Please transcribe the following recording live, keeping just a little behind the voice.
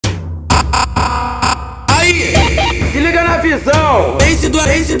visão. Pense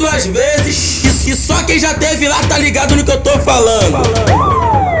duas vezes. E só quem já teve lá tá ligado no que eu tô falando.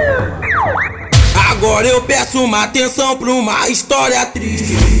 Agora eu peço uma atenção pra uma história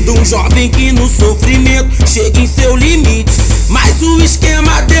triste de um jovem que no sofrimento chega em seu limite. Mas o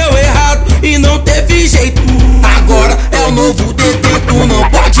esquema deu errado e não teve jeito. Agora é o novo detento, não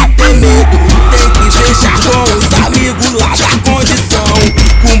pode ter medo. Tem que fechar com os amigos lá da condição.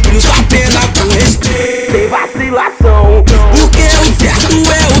 Cumpriu sua pena com respeito, Sem vacilação. porque o certo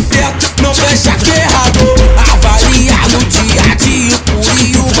é o certo, não fecha com errado. Avaliar no dia a dia o puro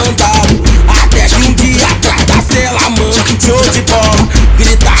e o mandado. Até que um dia atrás da cela, mano, show de bola.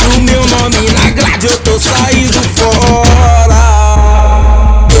 Gritaram o meu nome na grade, eu tô saindo fora.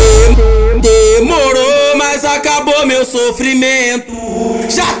 Demorou, mas acabou meu sofrimento.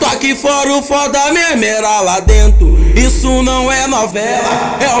 Já tô aqui fora, o foda mesmo era lá dentro. Isso não é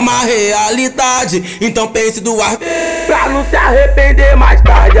novela, é uma realidade. Então pense duas vezes Pra não se arrepender mais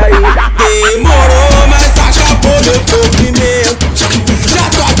tarde aí. Demorou, mas acabou meu sofrimento. Já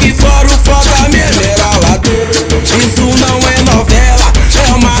tô aqui fora, o foda mesmo era lá dentro. Isso não é novela,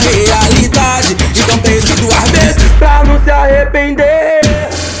 é uma realidade. Então pense duas vezes Pra não se arrepender.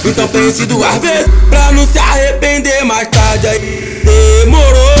 Então pense duas vezes pra não se arrepender mais tarde aí.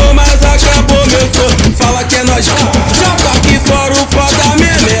 Demorou, mas acabou meu sonho. Fala que é nós. Já tô aqui fora, o foda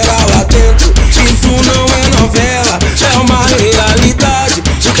mesmo era lá dentro. Isso não é novela, é uma realidade.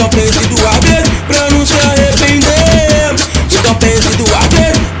 Então pense duas vezes pra não se arrepender. Então pense duas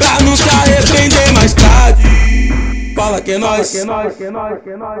vezes pra não se arrepender mais tarde. Fala que é nós.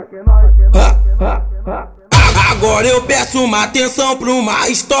 Agora eu peço uma atenção pra uma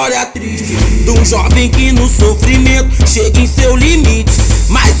história triste de um jovem que no sofrimento chega em seu limite.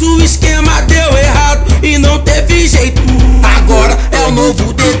 Mas o esquema deu errado e não teve jeito. Agora é o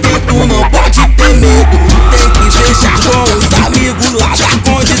novo detento, não pode ter medo. Tem que fechar com os amigos lá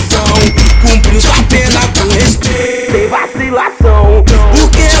da condição. Cumpriu sua pena com respeito, Sem vacilação.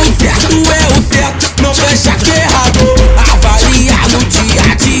 porque o certo é o certo, não fecha com errado. Avaliar no dia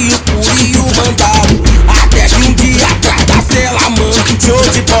a dia o puro e o mandado. Até que um dia atrás da cela, mano, show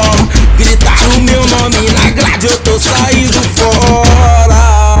de bola. Gritaram o meu nome na grade, eu tô saindo fora.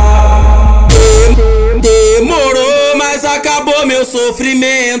 Demorou, mas acabou meu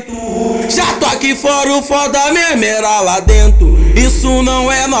sofrimento. Já tô aqui fora, o foda mesmo era lá dentro. Isso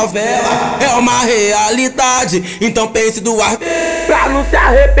não é novela, é uma realidade. Então pense duas vezes Pra não se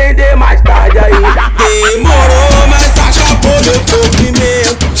arrepender mais tarde aí. Demorou, mas acabou meu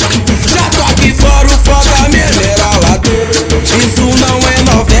sofrimento. Já tô aqui fora, o foda mesmo era lá dentro. Isso não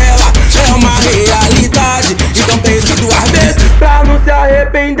é novela, é uma realidade. Então pense duas vezes Pra não se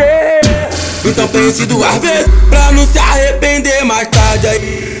arrepender. Então pense duas vezes pra não se arrepender mais tarde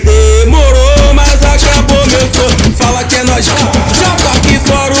aí. Demorou, mas acabou meu sonho. Fala que é nós. Já tô aqui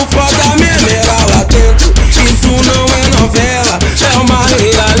fora, o foda mesmo era lá dentro. Isso não é novela, é uma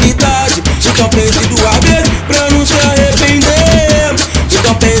realidade. Então pense duas vezes pra não se arrepender.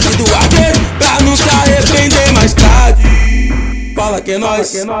 Então pense duas vezes pra não se arrepender mais tarde. Fala que é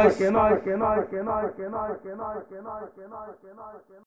nós.